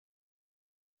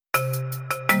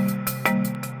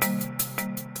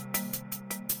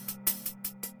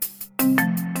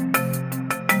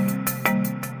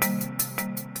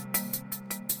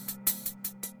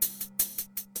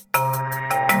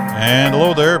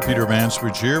Peter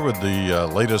Mansbridge here with the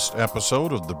latest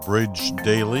episode of the Bridge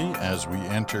Daily as we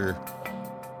enter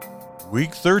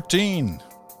week 13.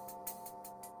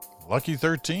 Lucky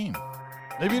 13.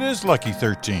 Maybe it is lucky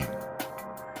 13.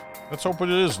 Let's hope it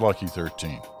is lucky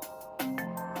 13.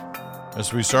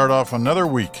 As we start off another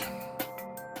week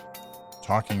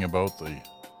talking about the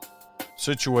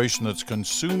situation that's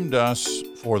consumed us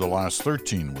for the last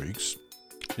 13 weeks.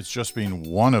 It's just been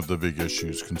one of the big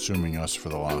issues consuming us for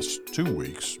the last 2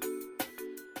 weeks.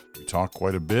 We talk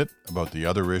quite a bit about the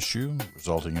other issue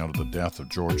resulting out of the death of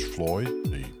George Floyd,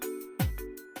 the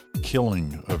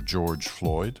killing of George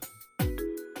Floyd,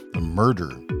 the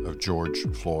murder of George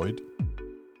Floyd.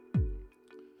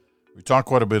 We talked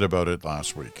quite a bit about it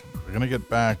last week. We're going to get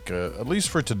back, at least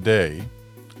for today,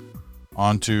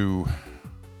 onto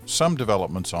some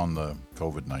developments on the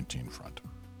COVID-19 front.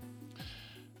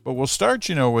 But we'll start,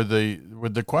 with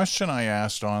the question I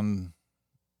asked on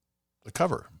the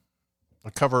cover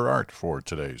art for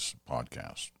today's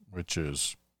podcast, which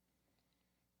is,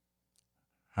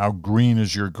 how green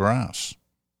is your grass?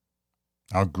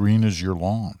 How green is your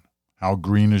lawn? How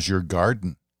green is your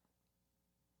garden?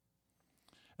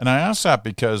 And I ask that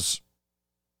because,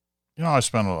 I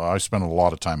spend a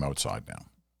lot of time outside now.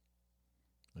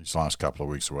 These last couple of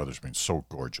weeks, the weather's been so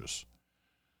gorgeous,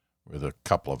 with a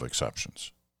couple of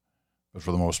exceptions. But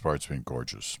for the most part, it's been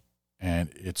gorgeous.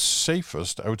 And it's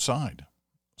safest outside,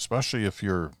 especially if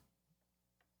you're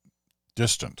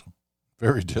distant,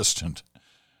 very distant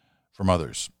from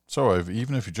others. So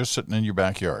even if you're just sitting in your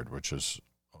backyard, which is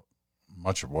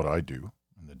much of what I do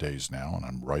in the days now, and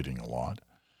I'm writing a lot,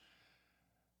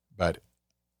 but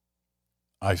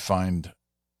I find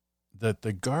that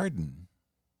the garden,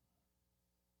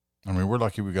 we're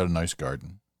lucky we got a nice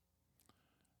garden.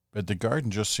 But the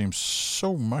garden just seems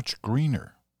so much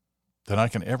greener than I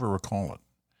can ever recall it.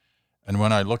 And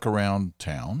when I look around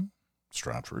town,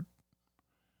 Stratford,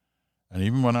 and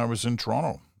even when I was in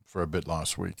Toronto for a bit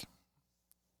last week,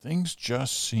 things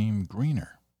just seem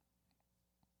greener.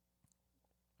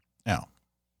 Now,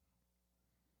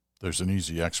 there's an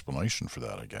easy explanation for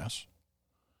that, I guess.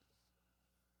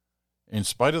 In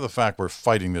spite of the fact we're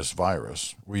fighting this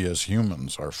virus, we as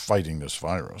humans are fighting this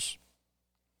virus,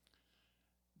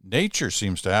 nature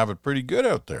seems to have it pretty good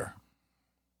out there.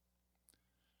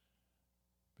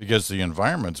 Because the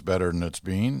environment's better than it's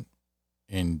been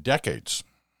in decades.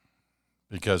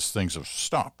 Because things have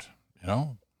stopped,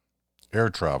 Air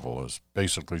travel has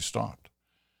basically stopped.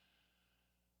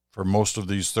 For most of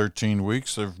these 13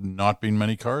 weeks, there have not been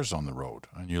many cars on the road.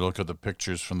 And you look at the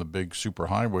pictures from the big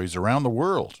superhighways around the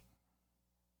world,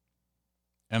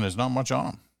 and there's not much on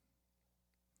them.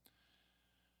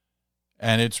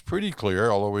 And it's pretty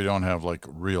clear, although we don't have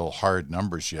real hard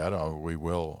numbers yet, we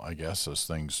will, I guess, as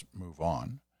things move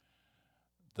on,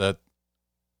 that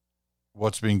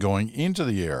what's been going into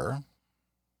the air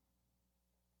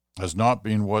has not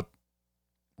been what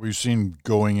we've seen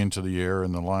going into the air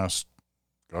in the last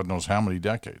God knows how many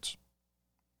decades.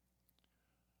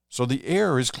 So the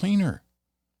air is cleaner.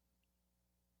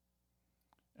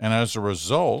 And as a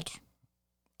result,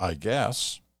 I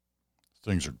guess,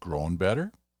 things are growing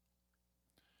better.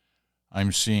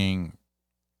 I'm seeing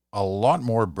a lot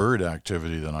more bird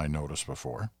activity than I noticed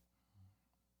before.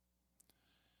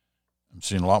 I'm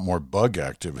seeing a lot more bug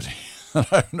activity than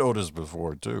I've noticed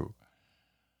before, too.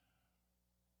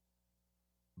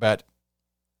 But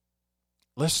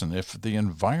listen, if the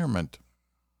environment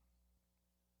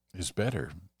is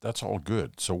better, that's all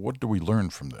good. So what do we learn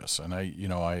from this? And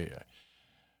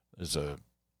there's a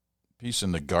piece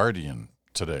in The Guardian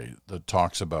today that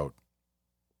talks about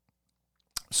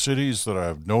cities that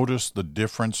have noticed the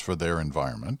difference for their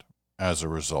environment as a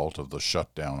result of the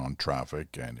shutdown on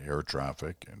traffic and air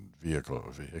traffic and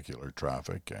vehicular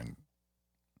traffic and,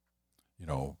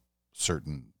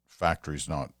 certain factories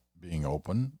not being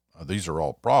open. These are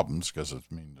all problems because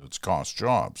it's cost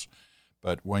jobs.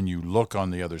 But when you look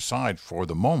on the other side for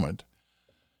the moment,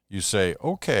 you say,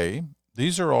 okay,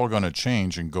 these are all going to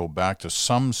change and go back to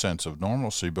some sense of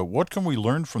normalcy. But what can we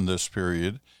learn from this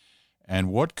period, and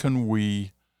what can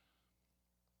we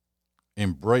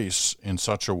embrace in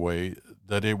such a way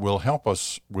that it will help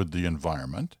us with the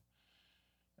environment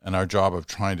and our job of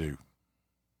trying to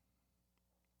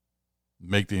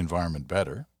make the environment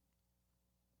better,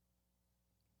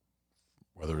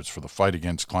 whether it's for the fight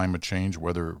against climate change,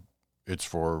 whether it's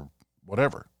for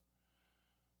whatever.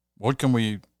 What can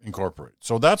we incorporate?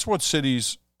 So that's what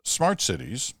smart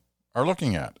cities, are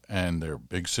looking at. And they're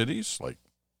big cities like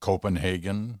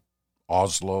Copenhagen,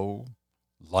 Oslo,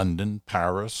 London,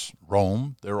 Paris,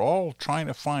 Rome. They're all trying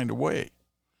to find a way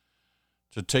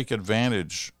to take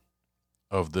advantage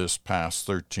of this past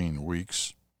 13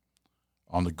 weeks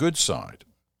on the good side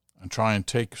and try and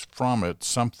take from it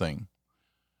something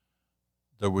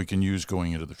that we can use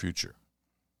going into the future.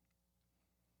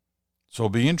 So it'll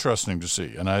be interesting to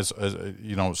see. And as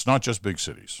you know, it's not just big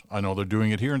cities. I know they're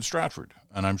doing it here in Stratford,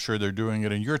 and I'm sure they're doing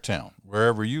it in your town,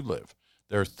 wherever you live.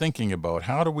 They're thinking about,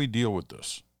 how do we deal with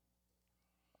this?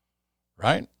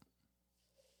 Right?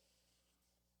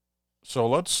 So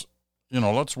let's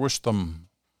wish them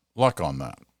luck on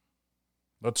that.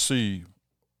 Let's see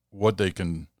what they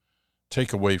can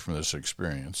take away from this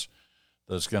experience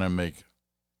that's going to make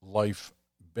life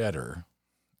better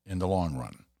in the long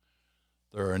run.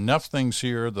 There are enough things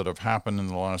here that have happened in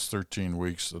the last 13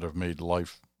 weeks that have made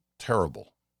life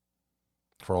terrible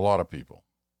for a lot of people,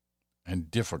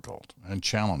 and difficult and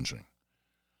challenging.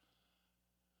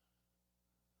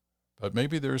 But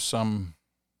maybe there's some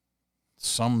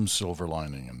silver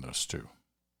lining in this too.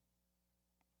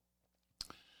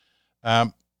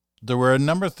 There were a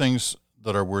number of things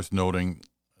that are worth noting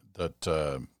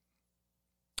that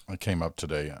came up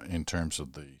today in terms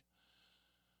of the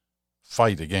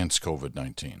fight against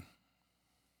COVID-19.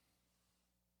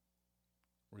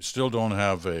 We still don't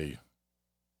have a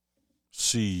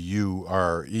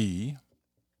CURE.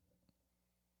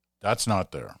 That's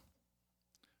not there.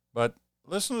 But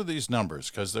listen to these numbers,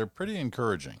 because they're pretty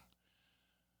encouraging.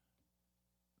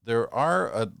 There are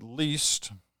at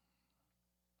least,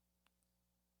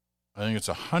 I think it's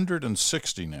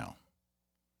 160 now,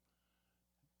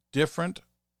 different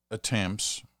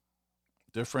attempts,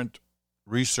 different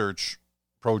research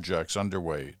projects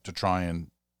underway to try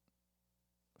and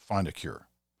find a cure.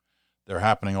 They're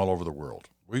happening all over the world.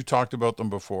 We've talked about them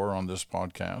before on this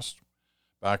podcast,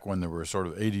 back when there were sort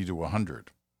of 80 to 100.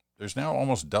 There's now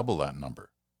almost double that number.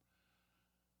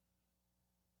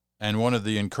 And one of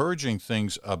the encouraging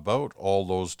things about all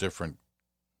those different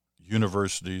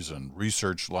universities and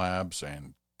research labs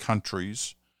and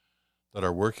countries that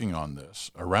are working on this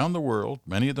around the world,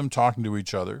 many of them talking to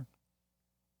each other,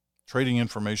 trading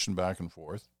information back and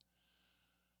forth,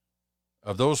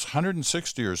 of those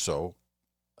 160 or so,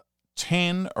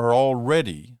 10 are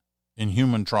already in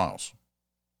human trials.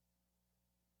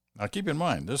 Now keep in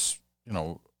mind, this,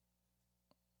 they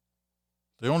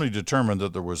only determined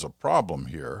that there was a problem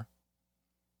here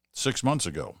 6 months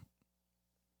ago.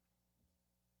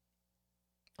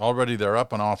 Already they're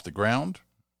up and off the ground,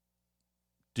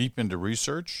 deep into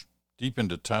research, deep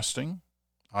into testing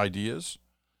ideas,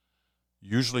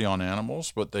 usually on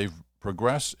animals, but they've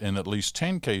progressed in at least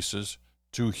 10 cases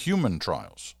to human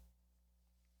trials.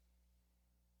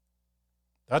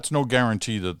 That's no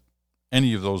guarantee that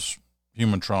any of those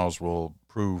human trials will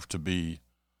prove to be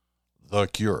the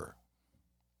cure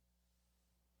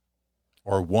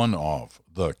or one of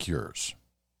the cures.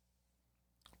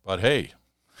 But hey,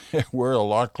 we're a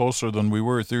lot closer than we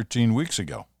were 13 weeks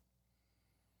ago.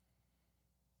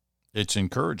 It's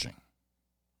encouraging.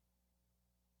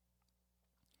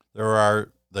 There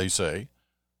are, they say,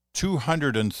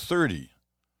 230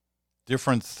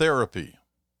 different therapy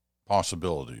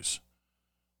possibilities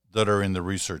that are in the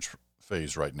research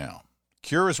phase right now.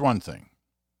 Cure is one thing.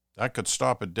 That could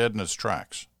stop it dead in its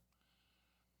tracks.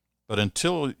 But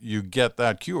until you get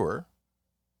that cure,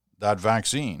 that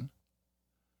vaccine,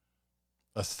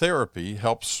 a therapy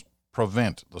helps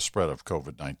prevent the spread of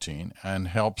COVID-19 and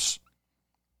helps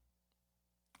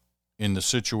in the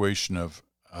situation of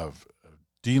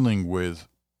dealing with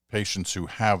patients who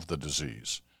have the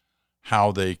disease,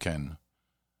 how they can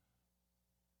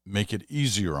make it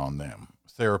easier on them.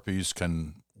 Therapies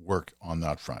can work on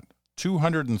that front.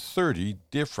 230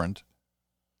 different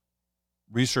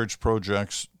research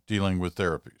projects dealing with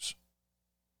therapies.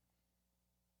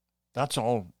 That's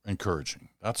all encouraging.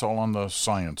 That's all on the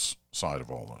science side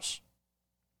of all this.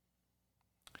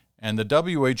 And the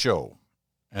WHO,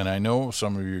 and I know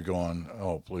some of you are going,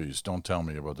 oh, please don't tell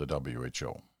me about the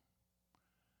WHO.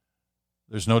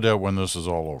 There's no doubt when this is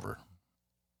all over,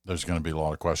 there's going to be a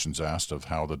lot of questions asked of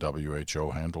how the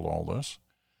WHO handled all this.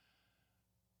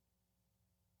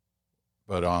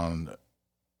 But on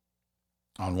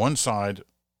one side,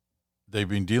 they've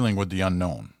been dealing with the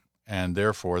unknown, and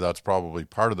therefore that's probably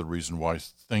part of the reason why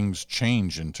things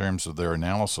change in terms of their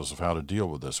analysis of how to deal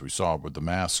with this. We saw it with the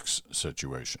masks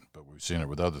situation, but we've seen it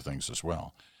with other things as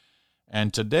well.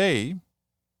 And today,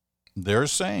 they're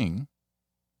saying,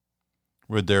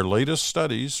 with their latest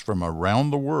studies from around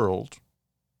the world,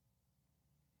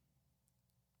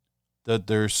 that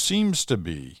there seems to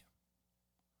be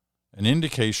an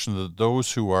indication that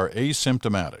those who are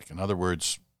asymptomatic, in other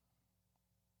words,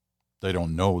 they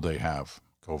don't know they have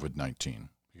COVID-19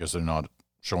 because they're not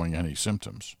showing any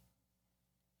symptoms,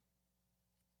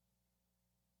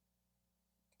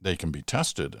 they can be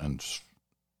tested and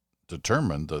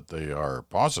determined that they are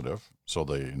positive, so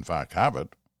they in fact have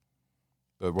it.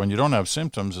 But when you don't have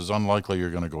symptoms, it's unlikely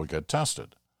you're going to go get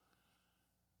tested.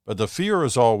 But the fear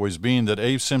has always been that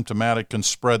asymptomatic can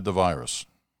spread the virus.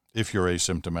 If you're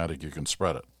asymptomatic, you can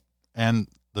spread it. And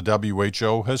the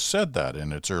WHO has said that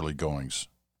in its early goings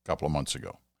a couple of months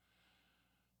ago,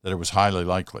 that it was highly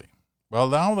likely. Well,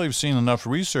 now they've seen enough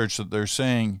research that they're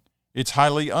saying it's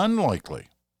highly unlikely,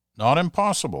 not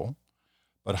impossible,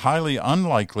 but highly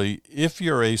unlikely if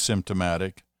you're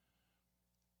asymptomatic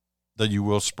that you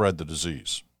will spread the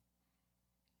disease.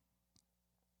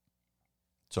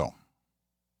 So,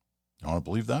 you want to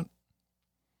believe that?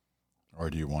 Or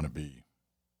do you want to be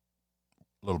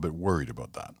a little bit worried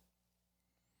about that,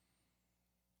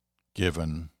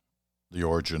 given the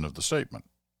origin of the statement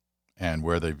and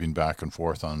where they've been back and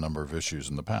forth on a number of issues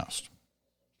in the past?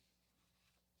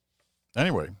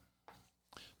 Anyway,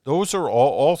 those are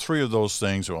all three of those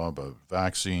things are all about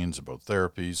vaccines, about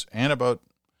therapies, and about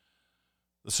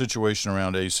the situation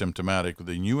around asymptomatic.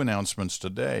 The new announcements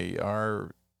today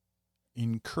are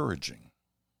encouraging.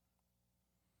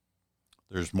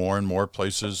 There's more and more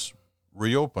places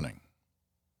reopening.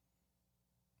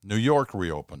 New York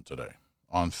reopened today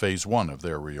on phase 1 of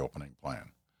their reopening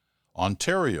plan.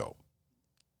 Ontario,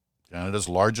 Canada's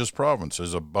largest province,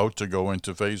 is about to go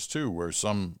into phase 2, where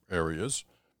some areas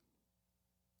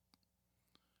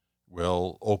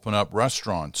will open up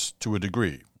restaurants to a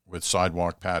degree with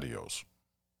sidewalk patios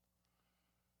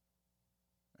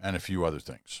and a few other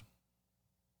things.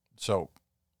 So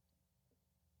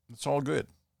it's all good.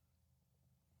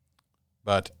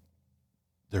 But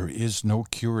there is no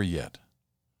cure yet.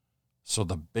 So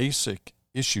the basic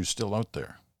issue's still out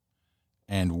there.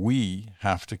 And we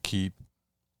have to keep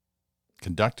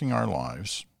conducting our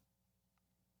lives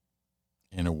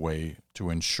in a way to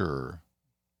ensure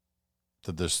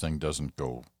that this thing doesn't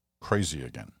go crazy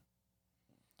again.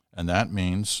 And that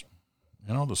means,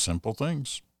 the simple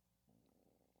things.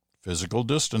 Physical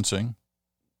distancing,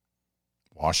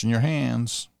 washing your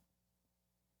hands,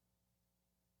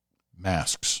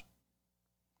 masks.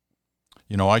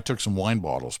 I took some wine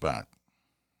bottles back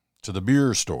to the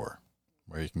beer store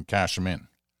where you can cash them in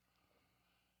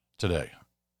today.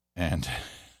 And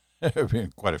there have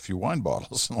been quite a few wine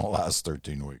bottles in the last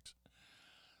 13 weeks.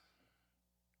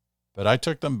 But I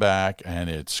took them back, and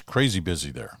it's crazy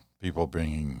busy there. People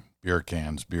bringing beer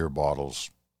cans, beer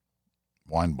bottles,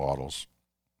 wine bottles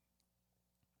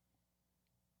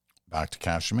back to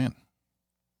cash them in.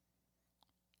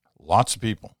 Lots of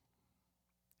people.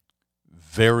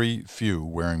 Very few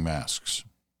wearing masks,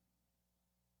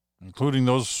 including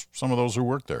some of those who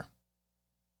worked there.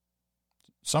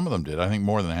 Some of them did. I think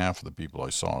more than half of the people I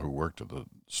saw who worked at the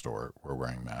store were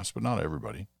wearing masks, but not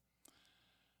everybody.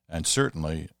 And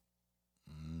certainly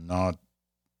not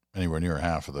anywhere near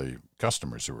half of the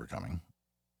customers who were coming.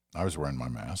 I was wearing my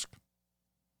mask.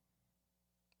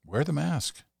 Wear the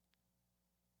mask.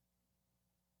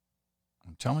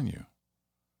 I'm telling you,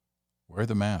 wear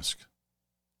the mask.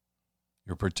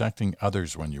 You're protecting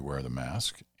others when you wear the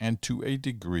mask, and to a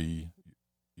degree,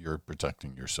 you're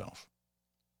protecting yourself.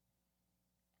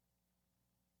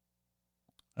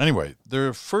 Anyway,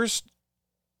 the first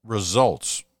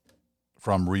results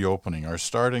from reopening are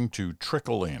starting to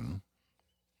trickle in,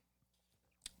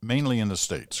 mainly in the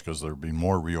States, because there have been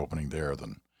more reopening there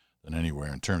than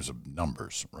anywhere in terms of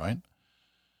numbers, right?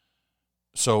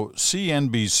 So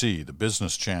CNBC, the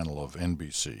business channel of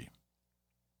NBC,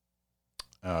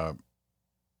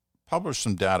 published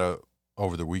some data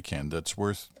over the weekend that's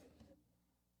worth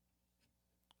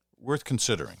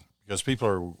considering, because people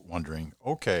are wondering,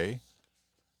 okay,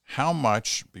 how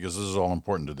much, because this is all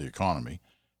important to the economy,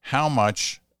 how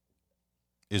much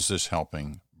is this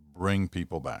helping bring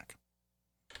people back,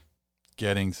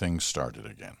 getting things started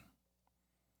again?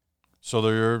 So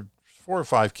there are 4 or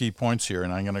 5 key points here,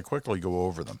 and I'm going to quickly go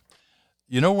over them.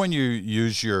 When you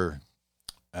use your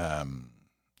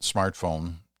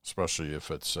smartphone, especially if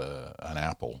it's an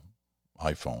Apple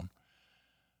iPhone,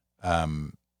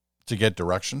 to get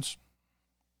directions,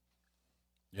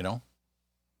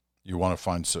 you want to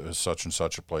find such and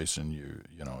such a place, and you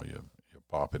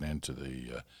pop it into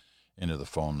the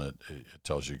phone that it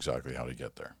tells you exactly how to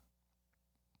get there.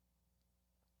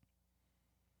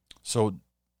 So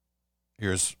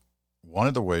here's one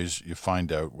of the ways you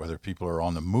find out whether people are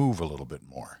on the move a little bit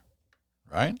more,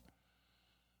 right?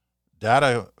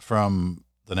 Data from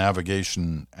the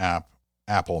navigation app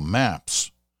Apple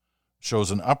Maps shows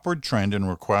an upward trend in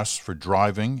requests for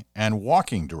driving and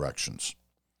walking directions.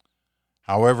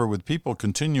 However, with people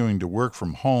continuing to work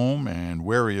from home and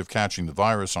wary of catching the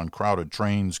virus on crowded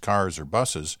trains, cars, or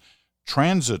buses,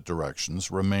 transit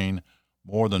directions remain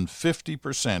more than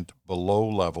 50% below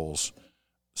levels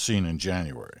seen in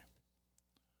January.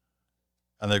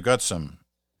 And they've got some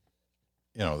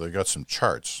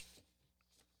charts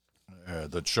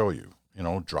that show you,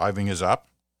 driving is up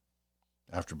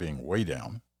after being way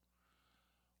down.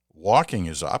 Walking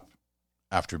is up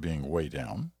after being way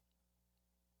down.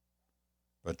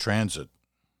 But transit,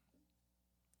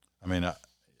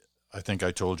 I think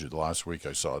I told you the last week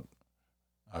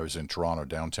I was in Toronto,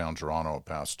 downtown Toronto,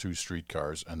 passed 2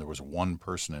 streetcars, and there was one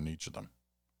person in each of them.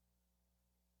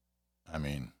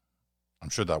 I'm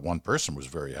sure that one person was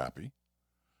very happy,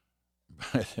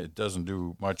 but it doesn't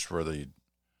do much for the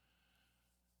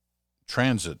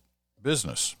transit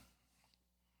business.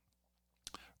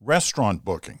 Restaurant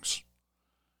bookings.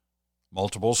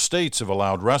 Multiple states have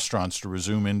allowed restaurants to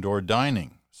resume indoor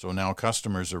dining, so now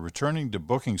customers are returning to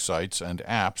booking sites and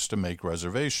apps to make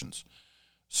reservations.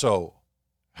 So,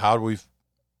 how do we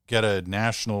get a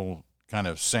national kind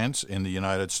of sense in the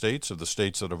United States of the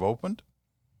states that have opened?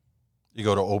 You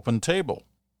go to OpenTable.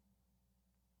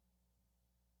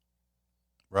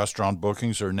 Restaurant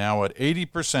bookings are now at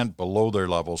 80% below their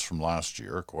levels from last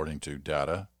year, according to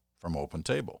data from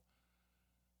OpenTable.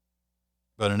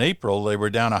 But in April, they were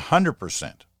down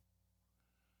 100%.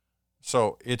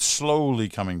 So it's slowly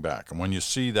coming back. And when you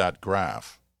see that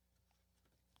graph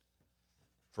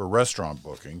for restaurant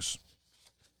bookings,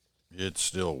 it's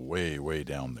still way, way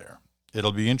down there.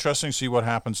 It'll be interesting to see what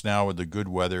happens now with the good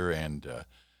weather and,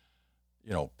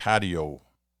 patio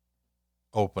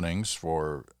openings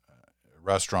for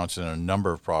restaurants in a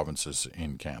number of provinces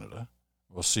in Canada.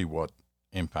 We'll see what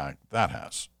impact that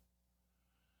has.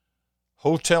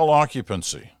 Hotel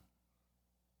occupancy.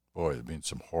 Boy, there have been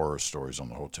some horror stories on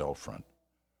the hotel front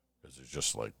because there's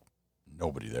just like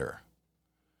nobody there.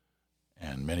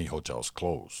 And many hotels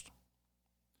closed.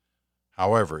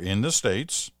 However, in the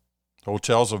States,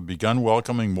 hotels have begun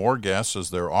welcoming more guests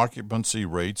as their occupancy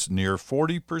rates near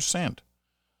 40%,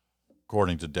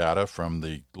 according to data from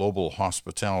the global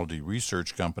hospitality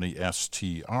research company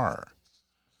STR.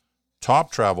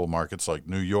 Top travel markets like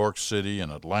New York City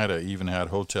and Atlanta even had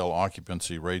hotel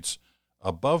occupancy rates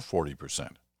above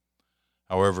 40%.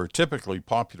 However, typically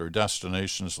popular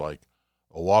destinations like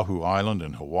Oahu Island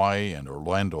in Hawaii and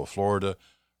Orlando, Florida,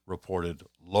 reported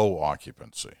low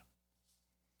occupancy.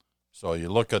 So you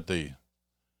look at the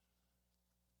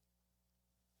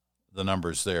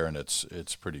numbers there, and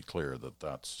it's pretty clear that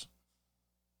that's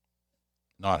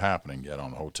not happening yet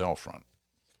on the hotel front.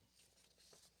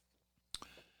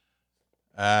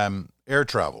 Air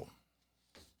travel.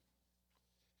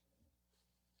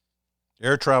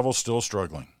 Air travel still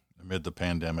struggling amid the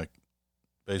pandemic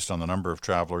based on the number of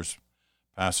travelers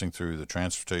passing through the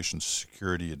Transportation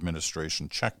Security Administration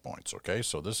checkpoints. Okay,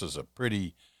 so this is a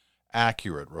pretty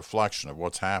accurate reflection of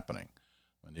what's happening.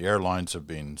 And the airlines have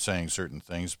been saying certain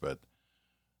things, but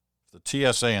the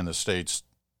TSA in the States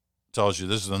tells you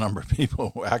this is the number of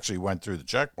people who actually went through the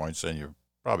checkpoints, and you've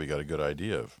probably got a good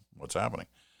idea of what's happening.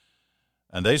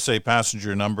 And they say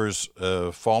passenger numbers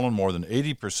have fallen more than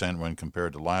 80% when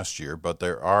compared to last year, but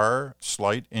there are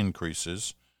slight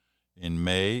increases in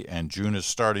May, and June is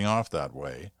starting off that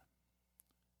way.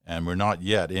 And we're not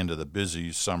yet into the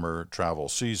busy summer travel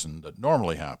season that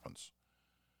normally happens.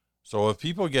 So if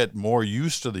people get more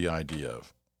used to the idea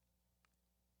of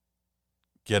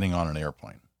getting on an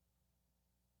airplane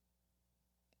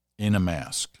in a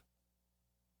mask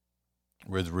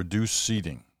with reduced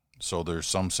seating, so there's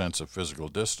some sense of physical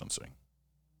distancing,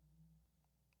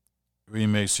 we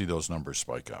may see those numbers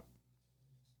spike up.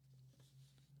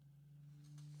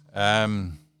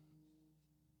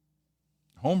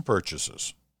 Home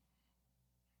purchases.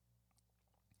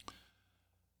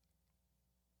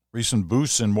 Recent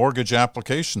boosts in mortgage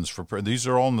applications these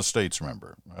are all in the States,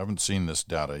 remember. I haven't seen this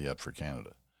data yet for Canada.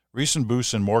 Recent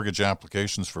boosts in mortgage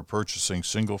applications for purchasing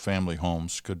single-family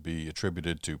homes could be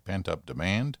attributed to pent-up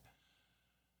demand,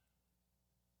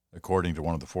 according to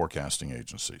one of the forecasting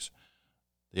agencies.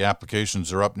 The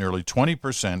applications are up nearly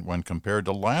 20% when compared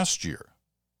to last year,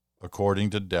 according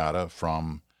to data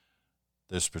from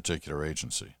this particular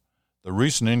agency. The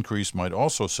recent increase might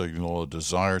also signal a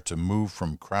desire to move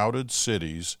from crowded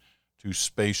cities to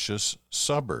spacious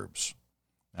suburbs.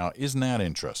 Now, isn't that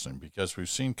interesting? Because we've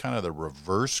seen kind of the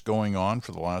reverse going on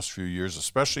for the last few years,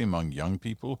 especially among young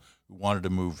people who wanted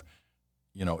to move,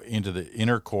 into the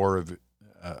inner core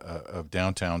of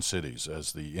downtown cities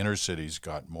as the inner cities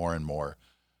got more and more,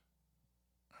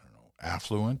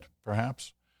 affluent,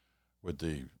 perhaps, with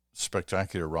the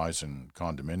spectacular rise in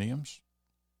condominiums.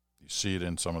 You see it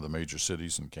in some of the major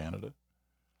cities in Canada.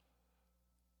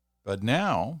 But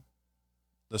now,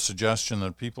 the suggestion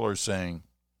that people are saying,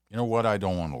 you know what, I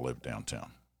don't want to live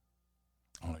downtown.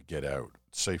 I want to get out.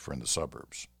 It's safer in the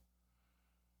suburbs.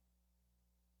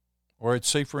 Or it's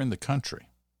safer in the country.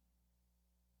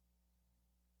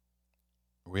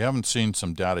 We haven't seen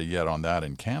some data yet on that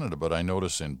in Canada, but I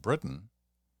notice in Britain,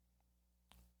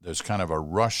 there's kind of a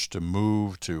rush to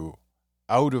move to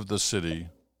out of the city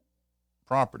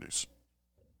properties,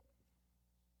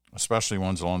 especially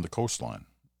ones along the coastline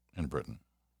in Britain.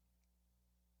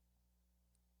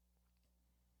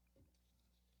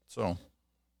 So,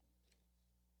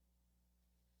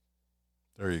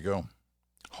 there you go.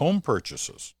 Home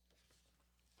purchases.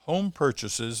 Home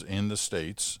purchases in the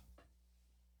States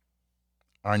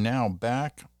are now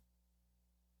back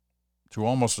to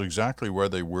almost exactly where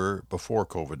they were before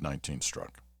COVID-19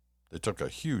 struck. They took a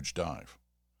huge dive.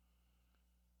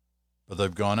 But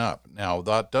they've gone up. Now,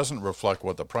 that doesn't reflect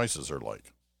what the prices are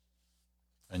like.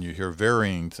 And you hear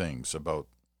varying things about,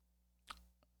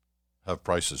 have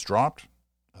prices dropped?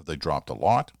 Have they dropped a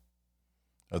lot?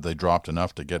 Have they dropped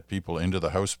enough to get people into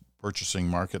the house purchasing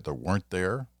market that weren't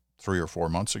there 3 or 4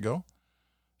 months ago?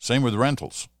 Same with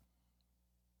rentals.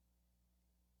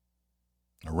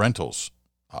 Rentals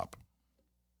up.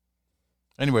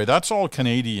 Anyway, that's all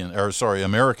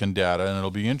American data, and it'll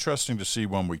be interesting to see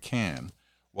when we can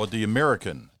what the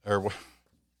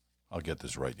I'll get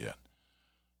this right yet.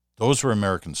 Those were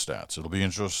American stats. It'll be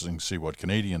interesting to see what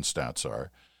Canadian stats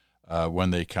are when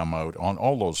they come out on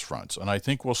all those fronts. And I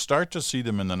think we'll start to see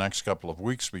them in the next couple of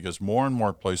weeks because more and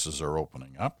more places are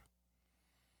opening up.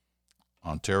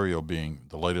 Ontario being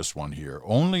the latest one here,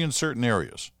 only in certain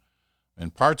areas.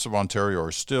 And parts of Ontario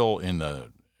are still in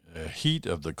the heat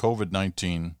of the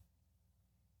COVID-19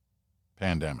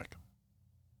 pandemic.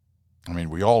 I mean,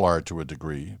 we all are to a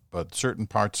degree, but certain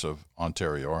parts of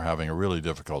Ontario are having a really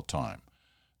difficult time.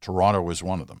 Toronto is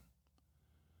one of them.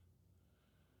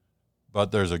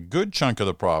 But there's a good chunk of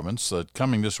the province that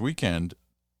coming this weekend,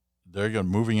 they're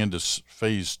moving into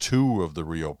phase 2 of the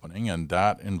reopening, and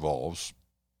that involves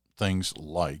things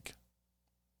like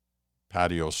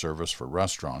patio service for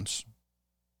restaurants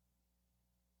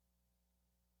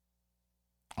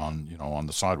on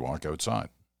the sidewalk outside.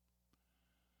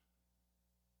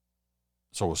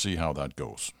 So we'll see how that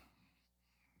goes.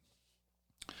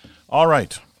 All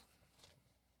right.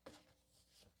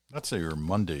 Let's say your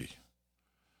Monday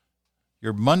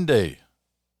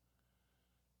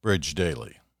Bridge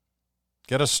Daily.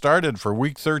 Get us started for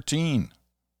week 13.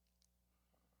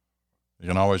 You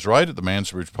can always write at the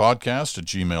Mansbridge Podcast at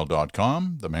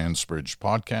gmail.com, the Mansbridge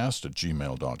Podcast at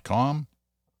gmail.com,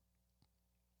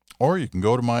 or you can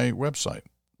go to my website,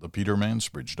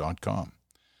 thepetermansbridge.com.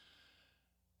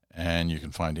 And you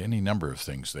can find any number of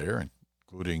things there,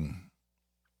 including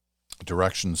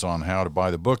directions on how to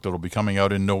buy the book that will be coming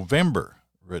out in November,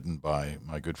 written by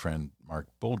my good friend Mark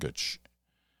Bulgich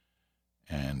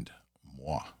and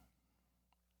moi.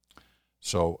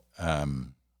 So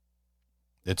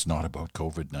it's not about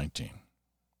COVID-19.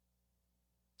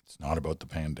 It's not about the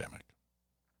pandemic.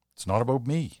 It's not about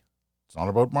me. It's not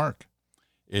about Mark.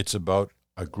 It's about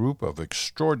a group of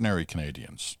extraordinary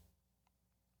Canadians,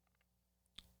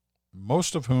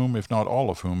 most of whom, if not all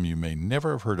of whom, you may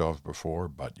never have heard of before,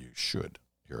 but you should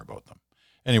hear about them.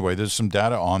 Anyway, there's some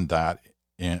data on that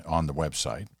on the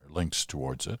website, links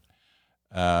towards it,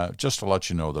 just to let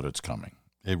you know that it's coming.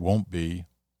 It won't be.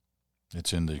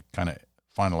 It's in the kind of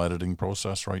final editing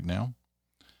process right now.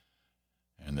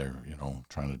 And they're,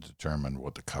 trying to determine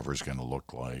what the cover's going to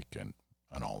look like and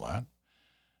all that.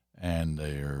 And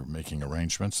they're making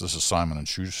arrangements. This is Simon &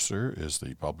 Schuster is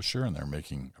the publisher, and they're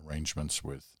making arrangements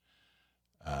with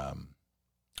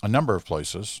a number of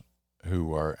places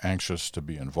who are anxious to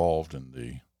be involved in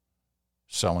the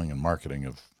selling and marketing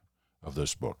of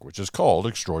this book, which is called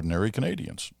Extraordinary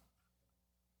Canadians.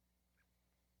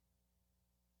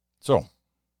 So,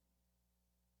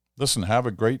 listen, have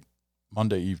a great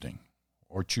Monday evening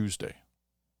or Tuesday.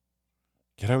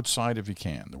 Get outside if you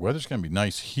can. The weather's going to be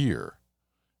nice here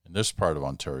in this part of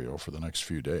Ontario for the next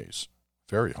few days.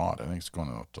 Very hot. I think it's going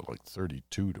up to like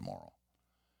 32 tomorrow.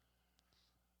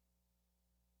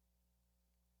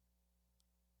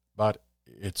 But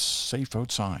it's safe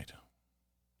outside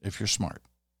if you're smart,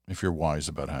 if you're wise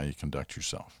about how you conduct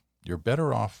yourself. You're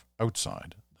better off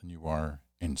outside than you are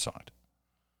inside.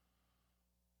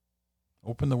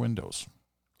 Open the windows.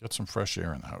 Get some fresh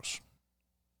air in the house.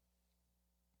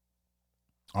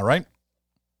 All right.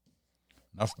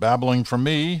 Enough babbling from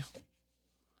me.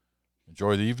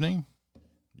 Enjoy the evening.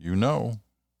 You know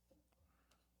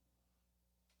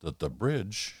that the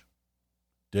Bridge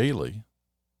Daily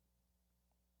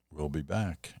will be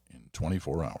back in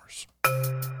 24 hours.